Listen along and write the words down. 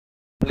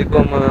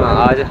वालेकुम।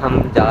 आज हम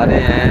जा रहे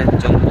हैं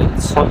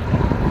जंक्शन।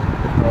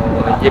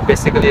 तो ये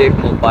बेसिकली एक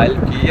मोबाइल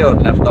की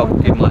और लैपटॉप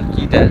की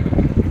मार्केट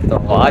है। तो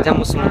आज हम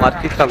उस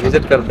मार्केट का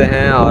विज़िट करते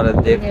हैं और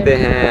देखते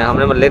हैं।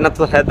 हमने लेना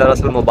तो है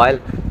दरअसल मोबाइल,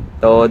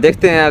 तो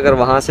देखते हैं अगर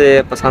वहाँ से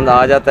पसंद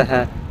आ जाता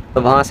है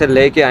तो वहाँ से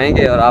लेके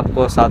आएंगे और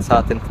आपको साथ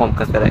साथ इन्फॉर्म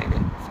करते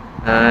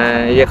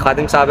रहेंगे। ये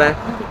खादिम साहब हैं,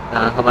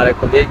 हमारे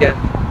कोलीग हैं।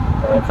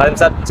 तो खादिम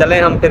साहब चलें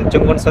हम फिर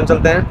जंक्शन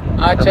चलते हैं,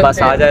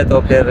 बस आ जाए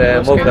तो फिर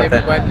मूव करते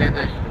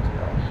हैं।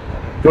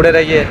 जुड़े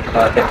रहिए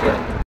और देखिए।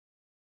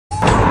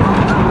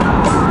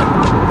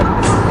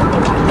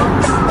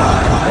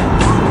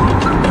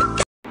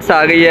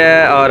 आ गई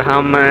है और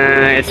हम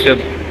इस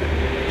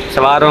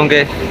सवार होंगे।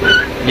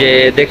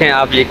 ये देखें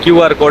आप, ये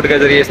QR कोड के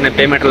ज़रिए इसने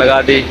पेमेंट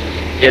लगा दी।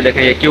 ये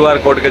देखें, ये QR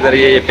कोड के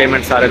ज़रिए ये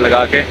पेमेंट सारे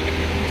लगा के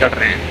चढ़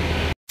रहे हैं।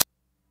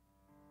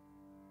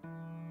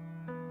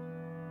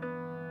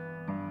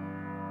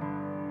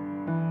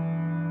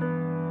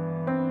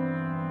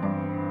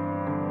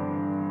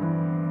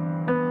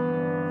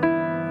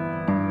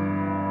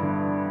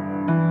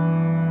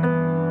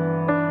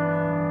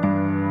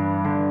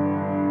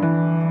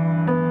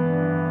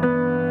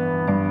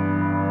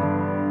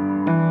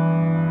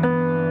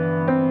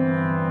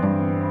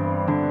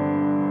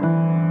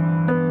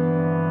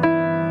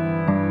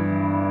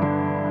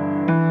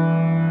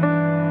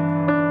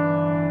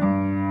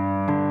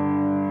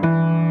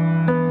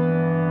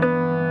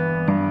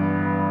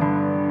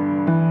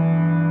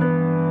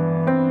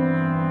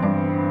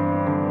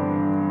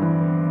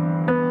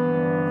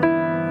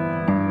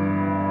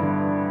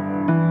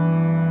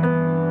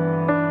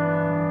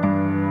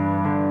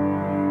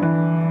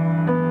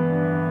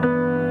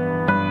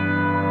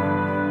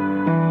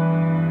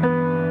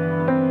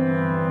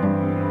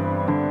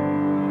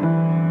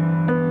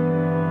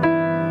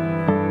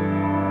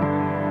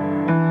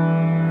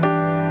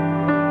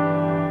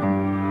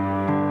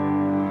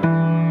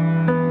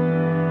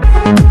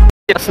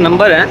 बस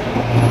नंबर है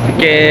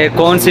कि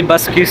कौन सी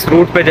बस किस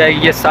रूट पे जाएगी,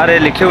 ये सारे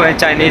लिखे हुए हैं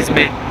चाइनीज़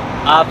में।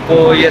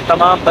 आपको ये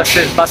तमाम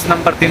बसेस, बस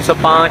नंबर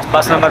 305,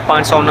 बस नंबर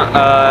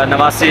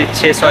 589,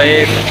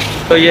 601,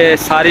 तो ये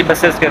सारी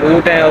बसेस के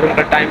रूट हैं और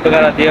उनका टाइम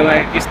वगैरह दिए हुए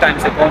हैं, किस टाइम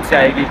से कौन सी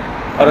आएगी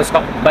और उसका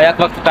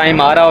बैक वक्त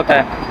टाइम आ रहा होता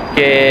है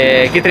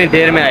कि कितनी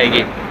देर में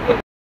आएगी।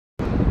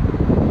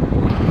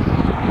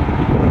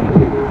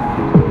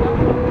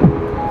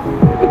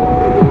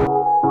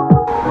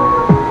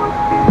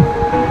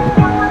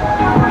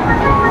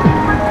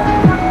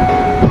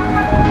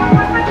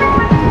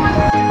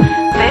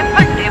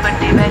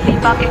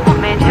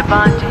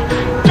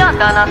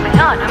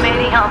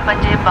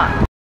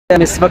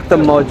 हम इस वक्त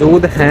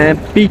मौजूद हैं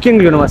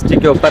पीकिंग यूनिवर्सिटी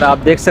के ऊपर। आप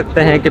देख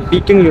सकते हैं कि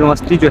पीकिंग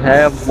यूनिवर्सिटी जो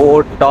है वो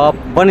टॉप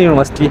 1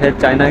 यूनिवर्सिटी है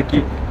चाइना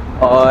की,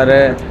 और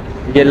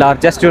ये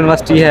लार्जेस्ट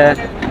यूनिवर्सिटी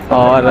है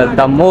और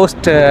the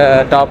most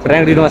top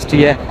rank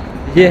university है।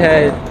 ये है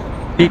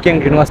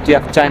peeking university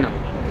of China.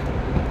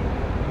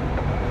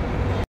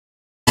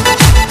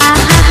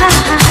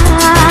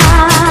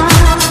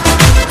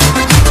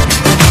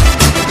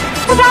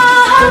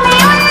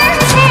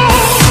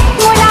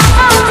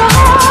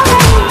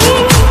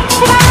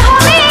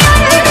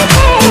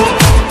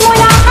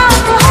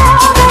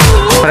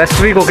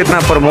 Forestry को कितना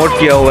प्रमोट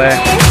किया हुआ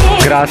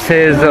है,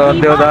 ग्रासेस और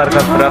देवदार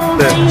का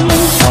दरख्त,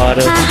 और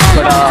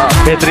बड़ा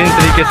बेहतरीन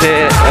तरीके से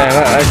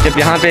जब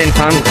यहाँ पे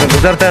इंसान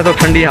गुजरता है तो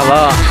ठंडी हवा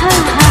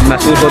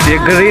महसूस होती है।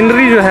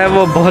 ग्रीनरी जो है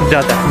वो बहुत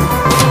ज़्यादा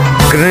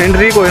है,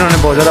 ग्रीनरी को इन्होंने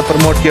बहुत ज़्यादा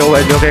प्रमोट किया हुआ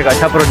है, जो कि एक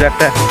अच्छा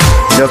प्रोजेक्ट है,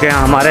 जो कि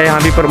हमारे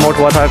यहाँ भी प्रमोट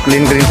हुआ था,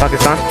 clean green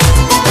Pakistan.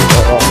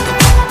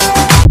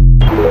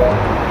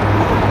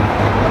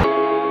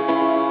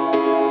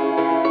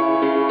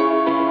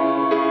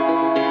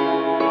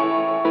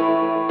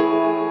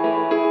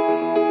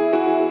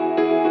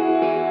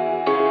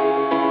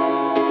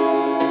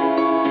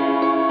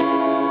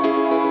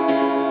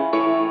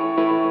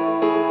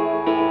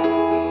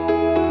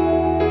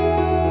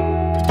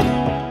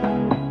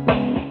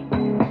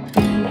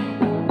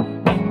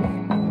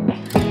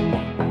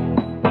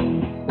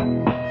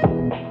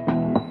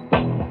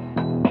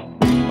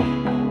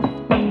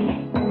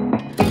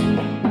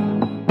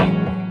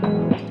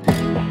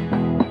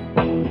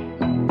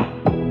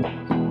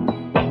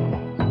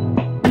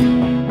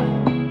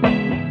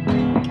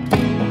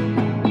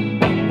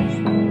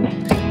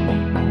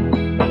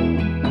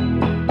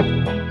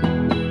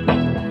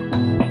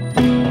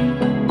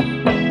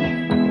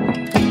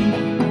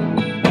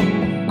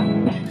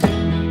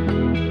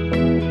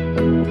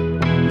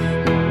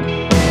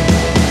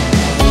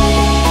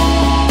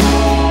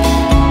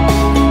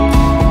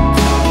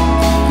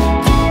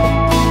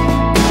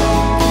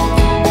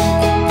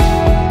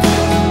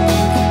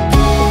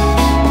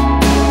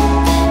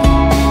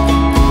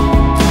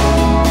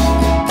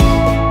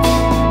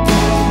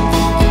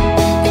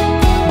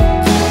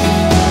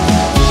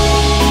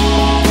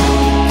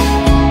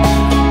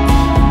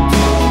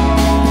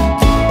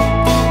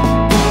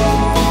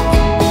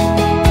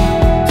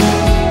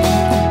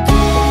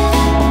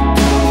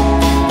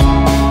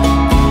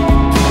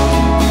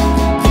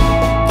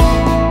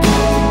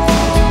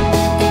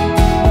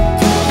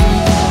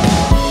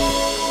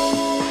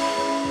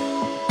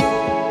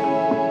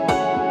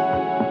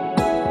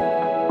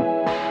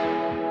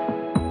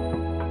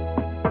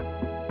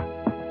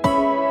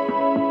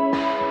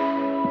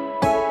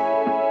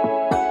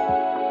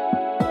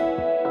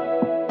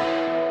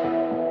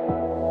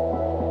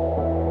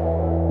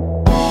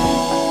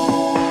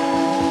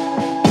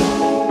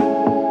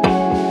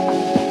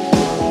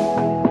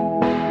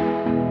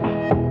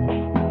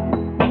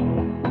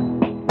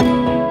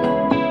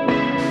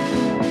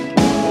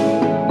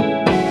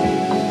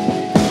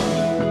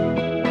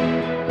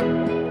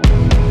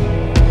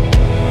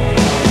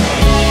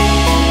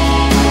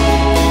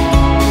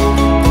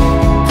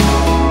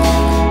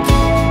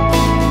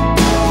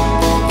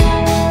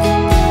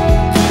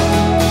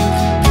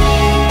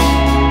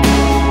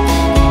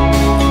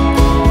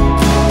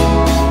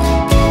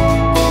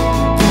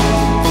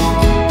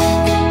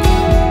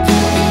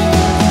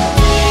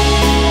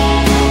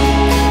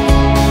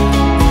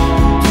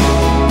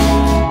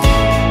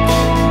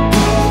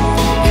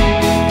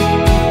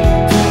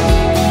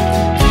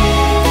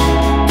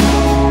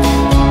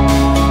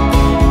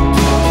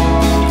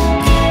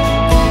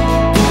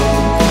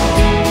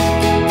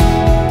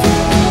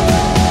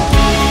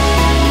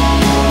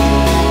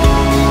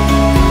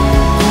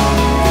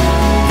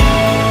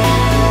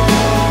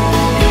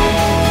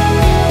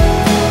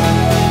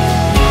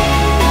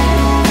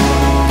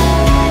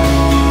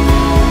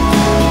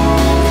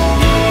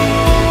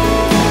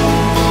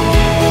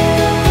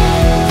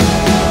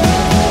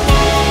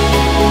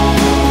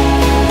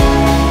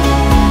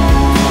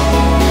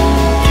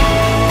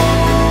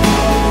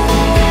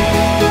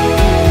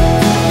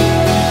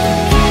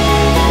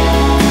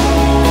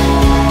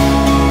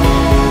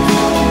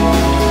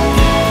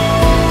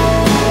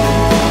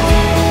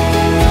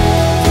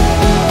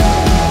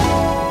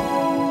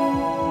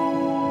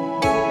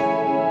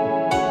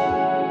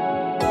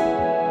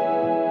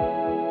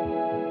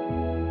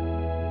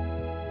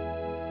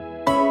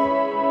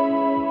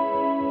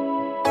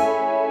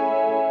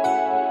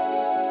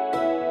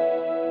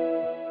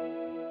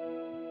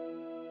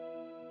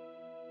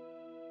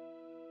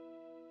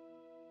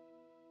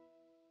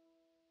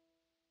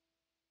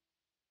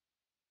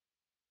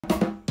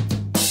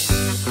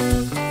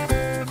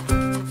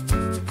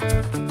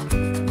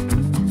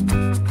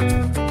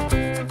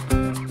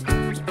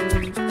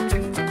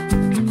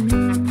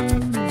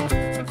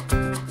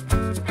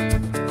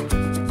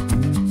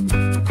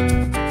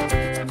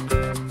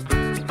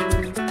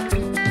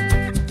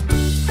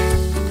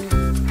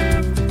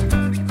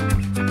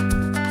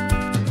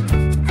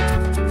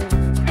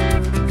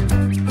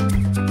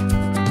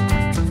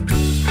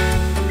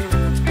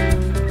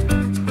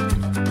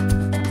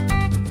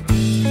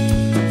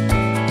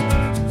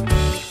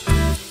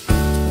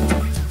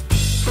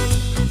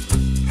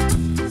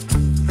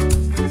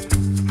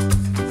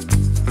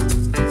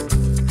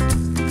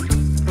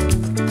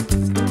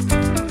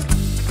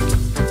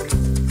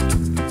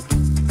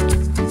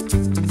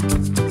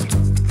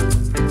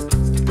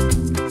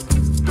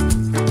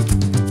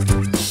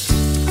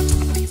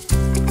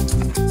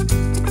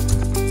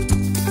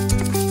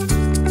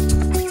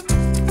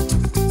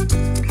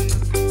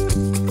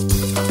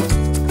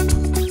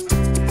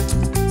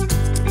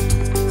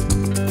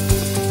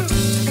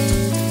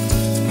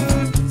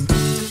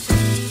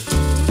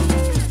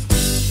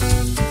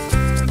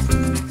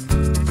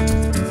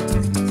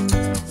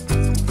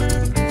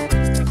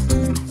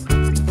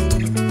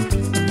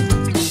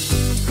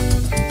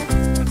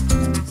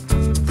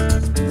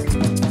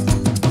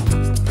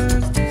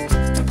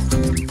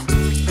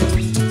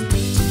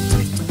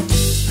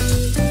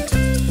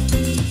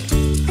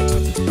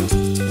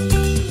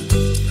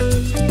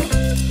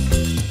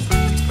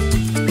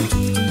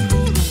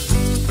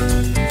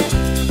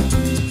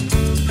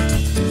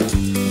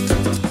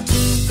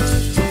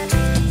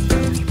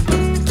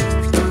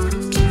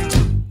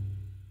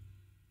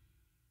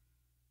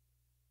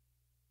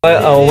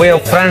 We're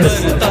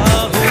friends.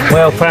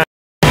 We're friends.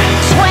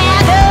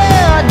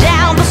 Swagger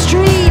down the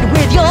street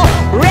with your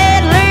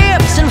red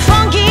lips and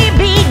funky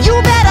beat.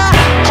 You better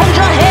hold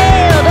your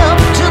head up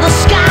to the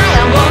sky.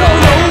 I'm gonna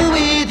roll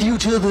with you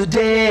till the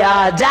day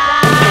I die.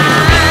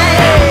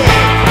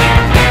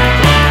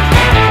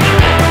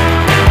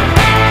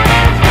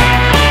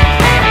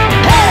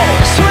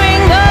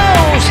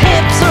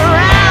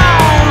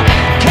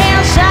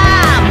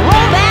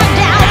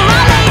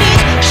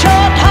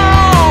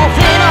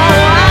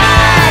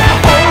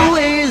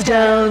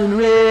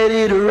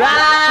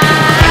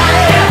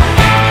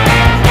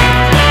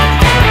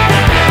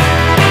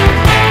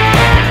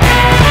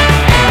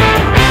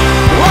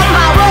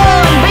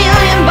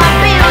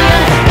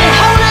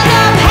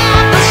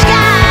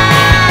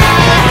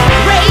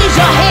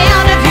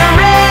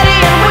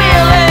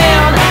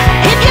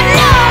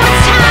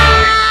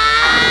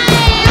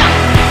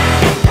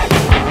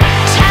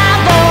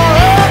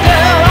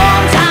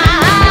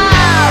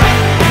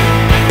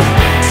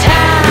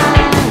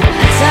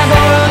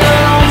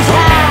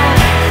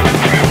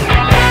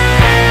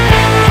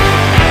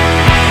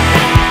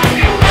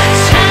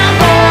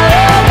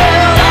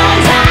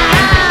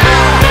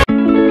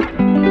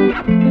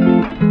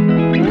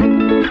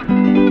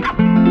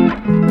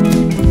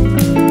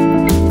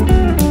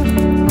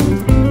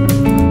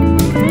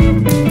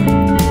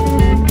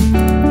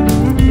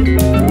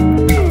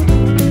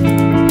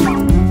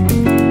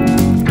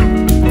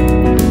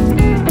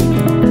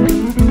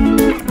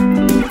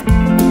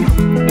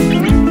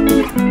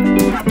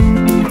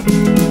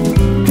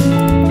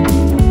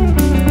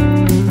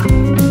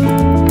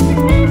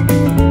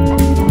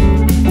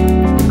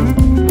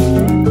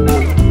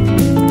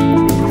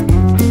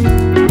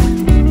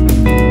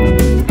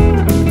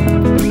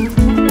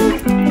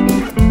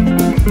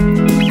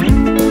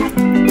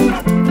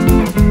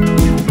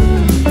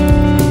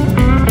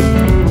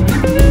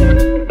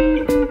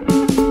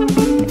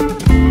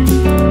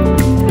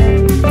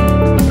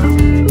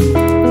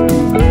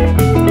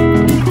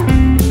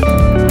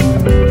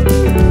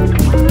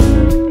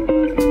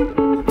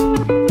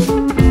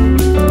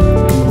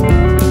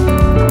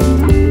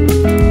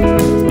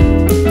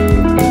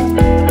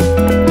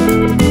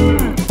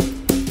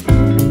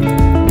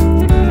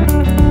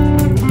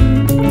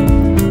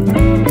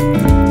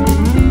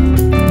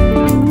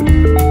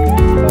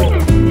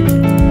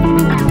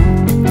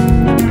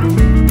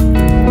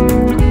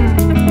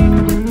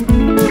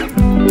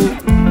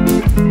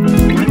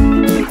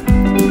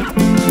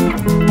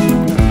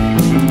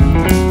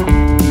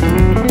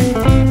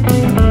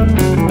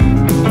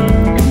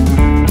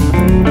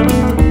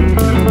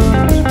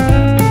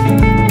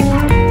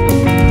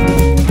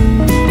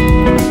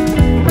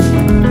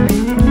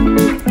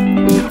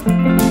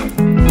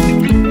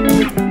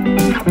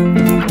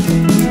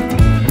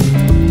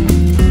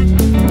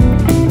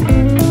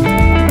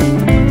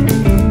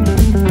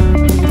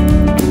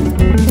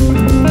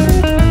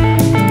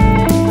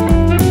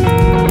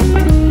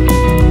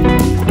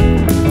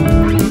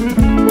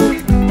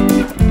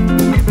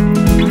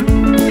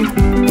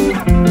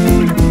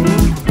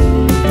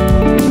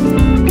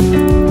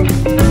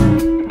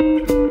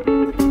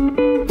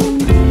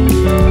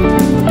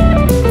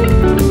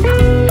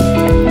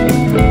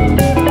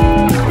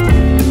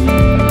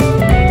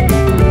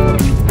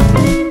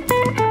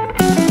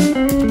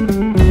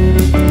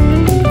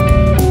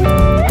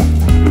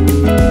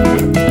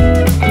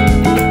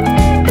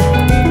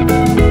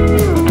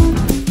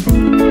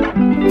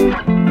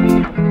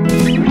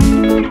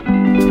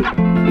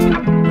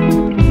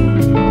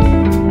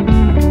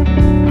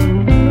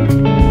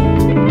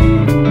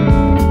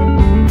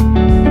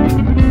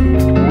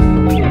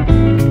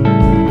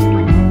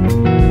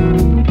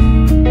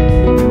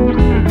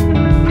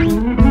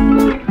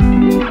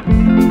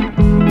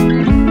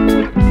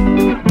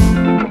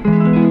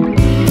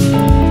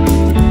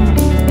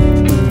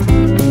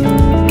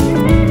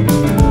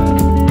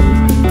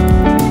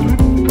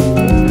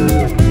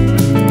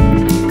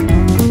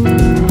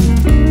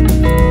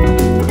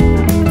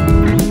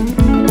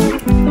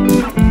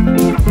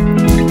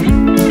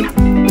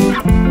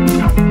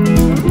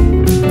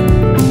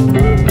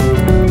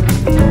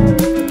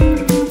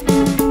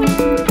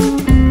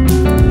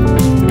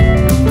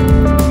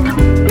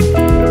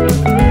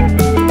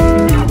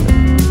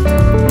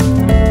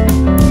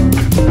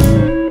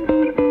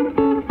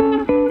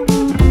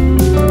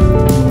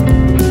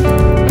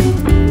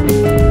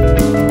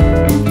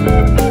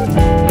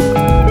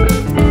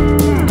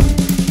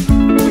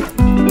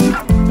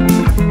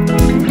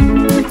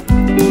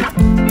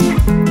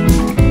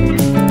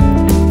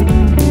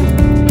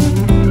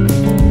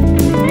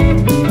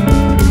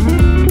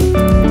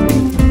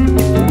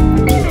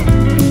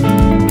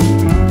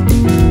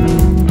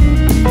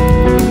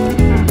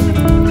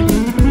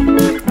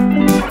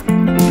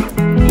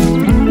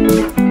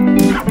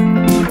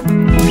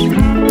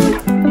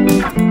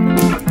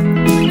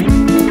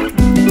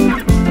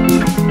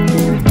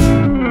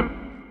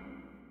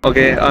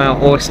 Okay,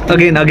 host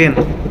again.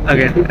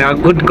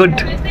 Good.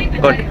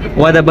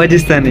 What the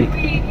Bajistani?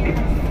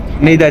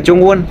 Nida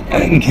Chungwon?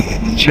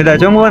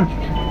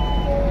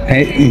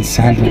 है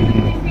इंसान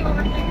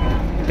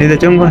Ini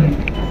Chongguan.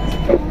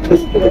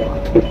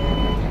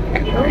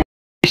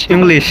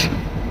 English.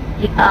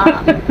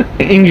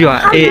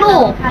 English.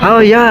 Hello. Oh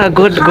yeah,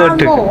 good,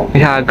 good. Hello.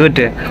 Yeah, good.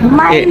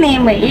 My Eh,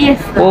 name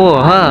is Oh,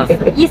 huh.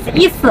 is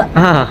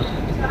Huh.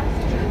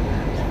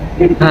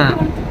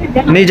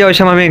 你叫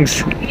什么名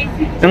字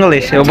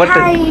English. What?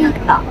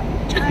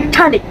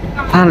 Charlie.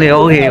 Charlie.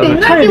 Okay.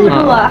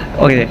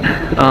 Okay.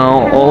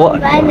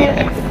 My name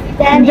is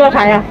你叫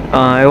啥呀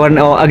One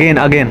again.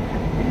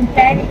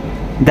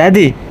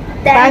 Daddy.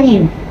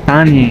 ？Danny.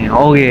 Tani.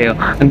 Okay.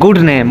 Good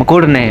name.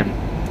 Good name.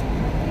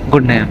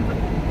 Good name.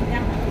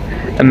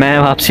 मैं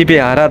वापसी पे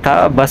आ रहा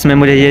था, बस में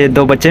मुझे ये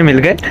दो बच्चे मिल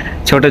गए,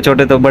 छोटे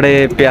छोटे तो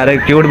बड़े प्यारे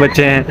क्यूट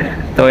बच्चे हैं,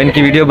 तो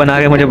इनकी वीडियो बना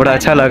के मुझे बड़ा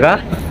अच्छा लगा।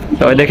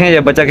 तो देखें ये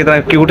बच्चा कितना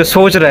क्यूट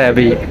सोच रहा है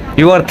अभी।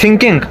 यू आर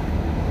थिंकिंग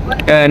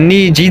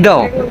नी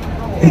जीदाओ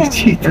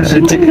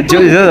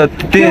जो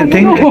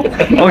think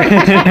okay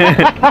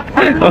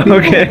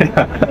okay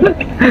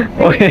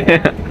okay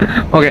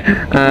okay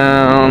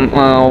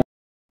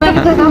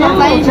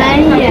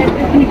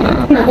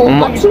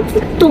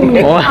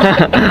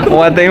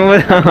我听不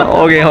懂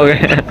 ，OK OK，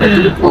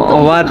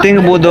 我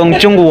听不懂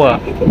中国，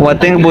我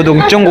听不懂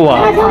中国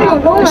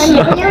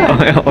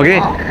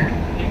 ，OK。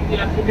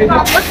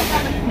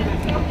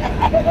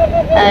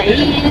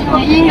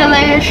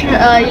 English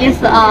is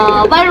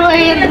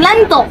very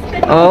random.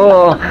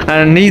 哦，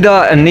你的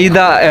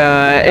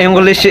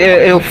English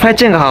非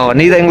常好，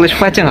你的 English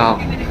非常好。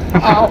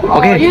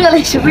OK。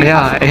 English very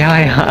呀呀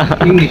呀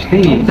English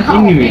नहीं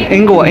English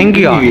英国英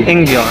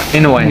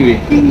文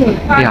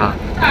呀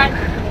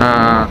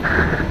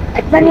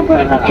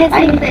His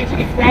English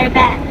is very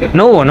bad.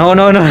 No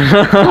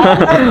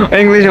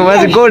English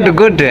was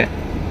good.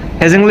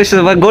 His English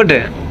was good.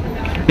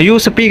 You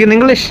speak in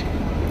English?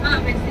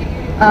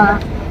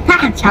 他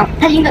很强，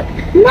他English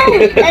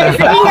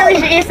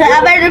is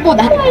very good.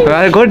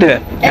 Very good.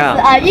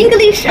 It's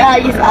English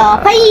is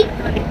翻译。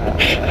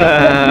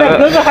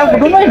哥哥还不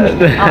懂呢。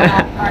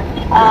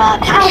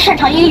他擅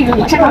长英语，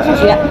我擅长数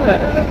学。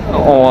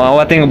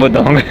我听不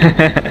懂。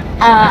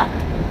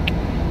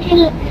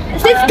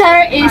Sister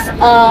is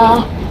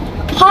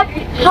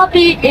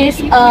hobby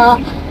is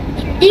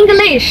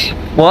English.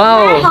 Wow.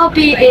 My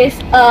hobby is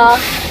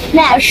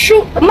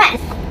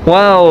math.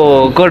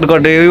 Wow,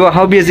 good. Your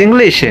hobby is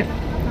English.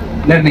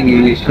 Learning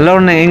English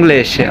Learning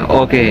English.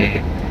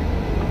 Okay.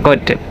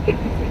 Good.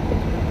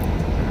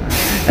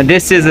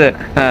 This is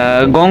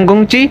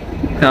Gongongchi.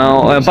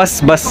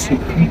 Bus.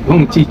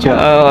 घूमची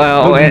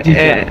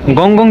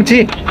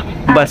Gongongchi.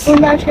 Bus.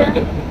 公交车。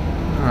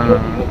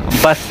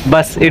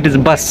 Bus. It is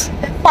bus.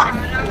 Bus.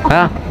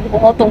 Huh?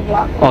 我懂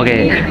了。 Okay.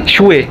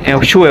 Shue.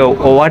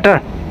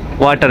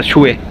 Water.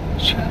 Shue.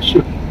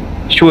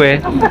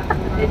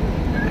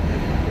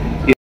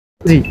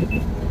 Easy.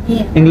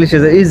 English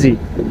is easy.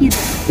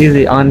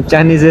 Easy. On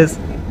Chinese is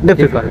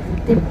difficult.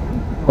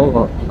 Oh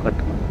God.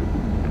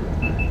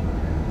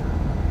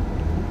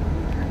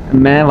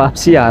 मैं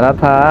वापसी आ रहा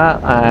था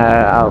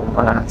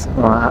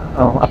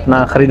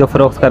अपना ख़रीदो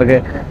फ़रोख्त करके,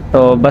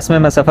 तो बस में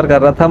मैं सफ़र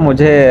कर रहा था,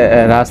 मुझे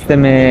रास्ते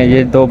में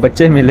ये दो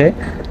बच्चे मिले।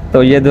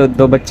 तो ये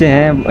दो बच्चे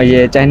हैं,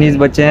 ये चाइनीज़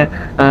बच्चे हैं,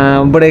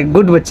 बड़े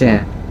गुड बच्चे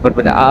हैं।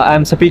 I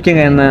am speaking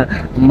in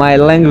my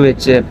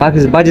language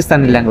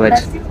Pakistani language.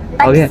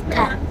 Okay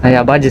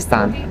या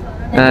बाजिस्तान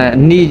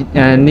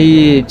नी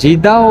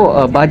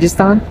जीदाओ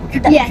बाजिस्तान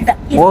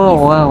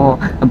वो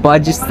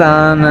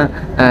बाजिस्तान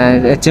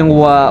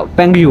चिंगवा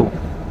पेंगयू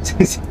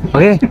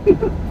ओके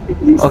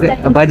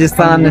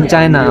बाजिस्तान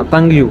चाइना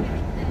पेंगयू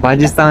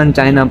बाजिस्तान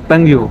चाइना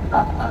पेंगयू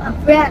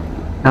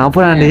हाँ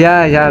पुरान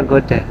या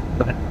गुड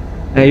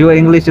है your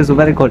English is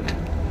very good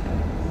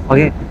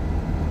okay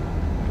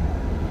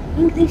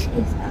English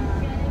is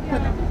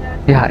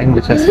yeah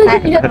English is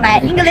my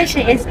English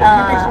is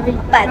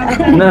bad.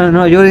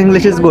 no your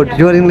English is good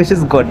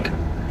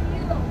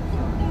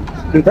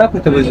kita aku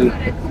tabazu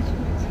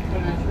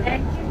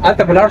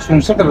ata belar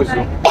sunsa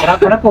tabazu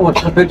kenapa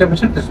waktu itu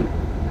tabazu tabazu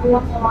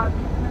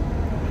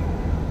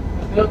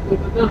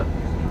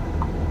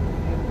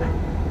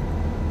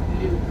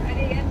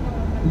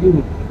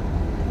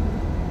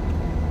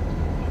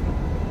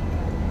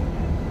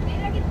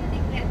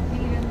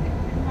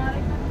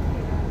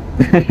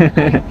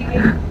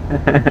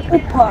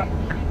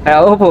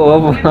Oppo.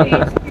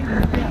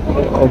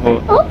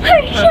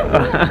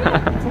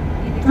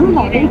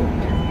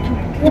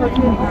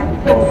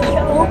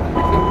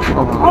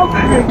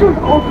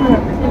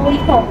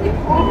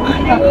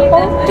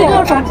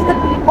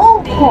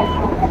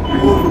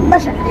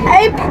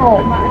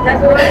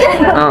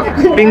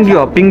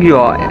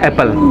 Pingyo,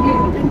 apple.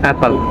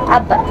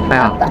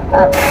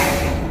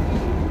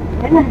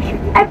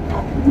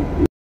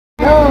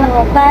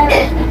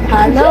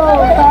 Hello,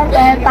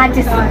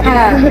 Pakistan.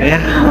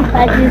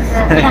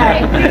 Pakistan.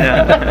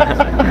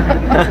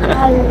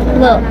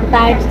 Hello,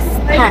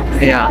 Pakistan.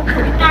 Yeah.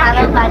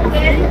 Hello,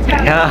 Pakistan.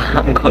 Yeah,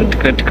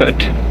 good.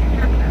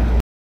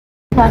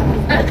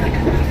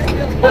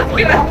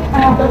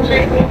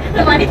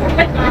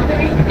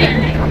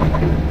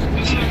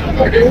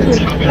 我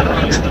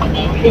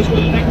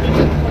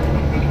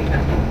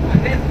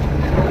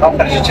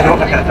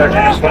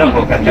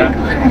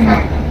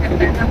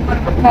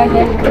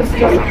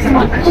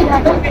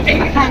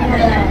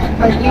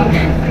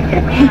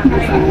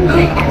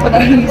的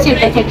现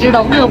在才知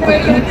道恶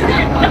鬼。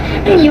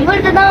你不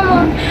知道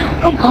吗？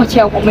抱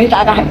歉，我没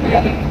咋打。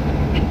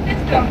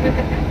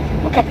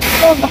我感觉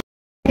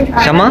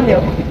什么？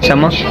什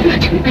么？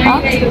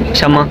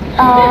什么？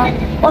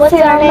 What's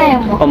your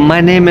name? Oh, my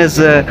name is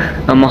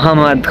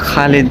Muhammad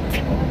Khalid.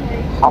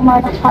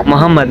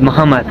 Muhammad.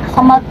 Muhammad.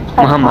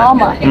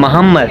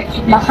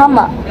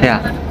 Yeah.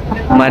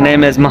 My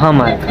name is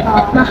Muhammad.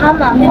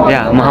 Muhammad.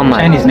 Yeah, Muhammad.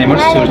 Chinese name,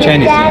 what's your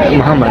Chinese name?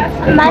 Muhammad.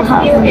 My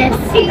school is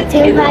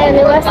Tsinghua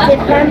University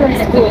Primary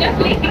School.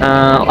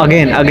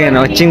 Again.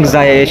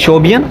 Qingzai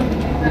Shobian.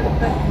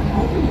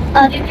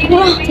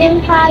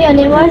 Tsinghua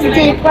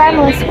University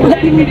Primary School.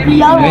 你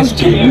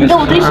跟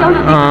我对象。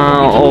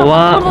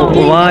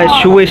我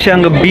学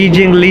上北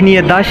京林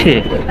业大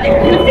学。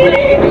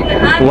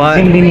我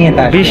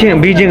北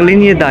京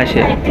林业大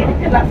学。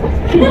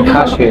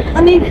大学。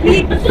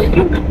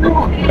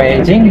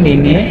北京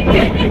林业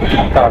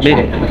大学。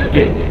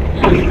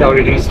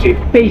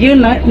北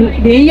京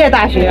林业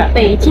大学。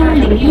北京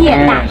林业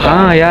大学。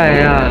啊呀。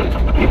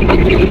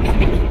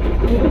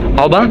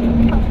好吧。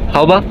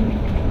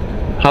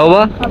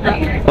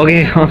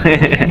OK。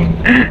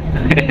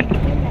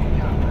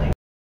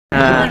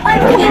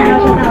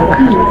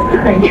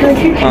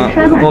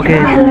OK，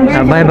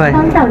 拜拜。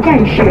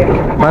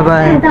拜拜。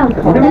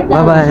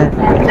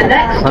The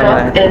next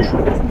stop is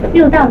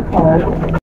六道口。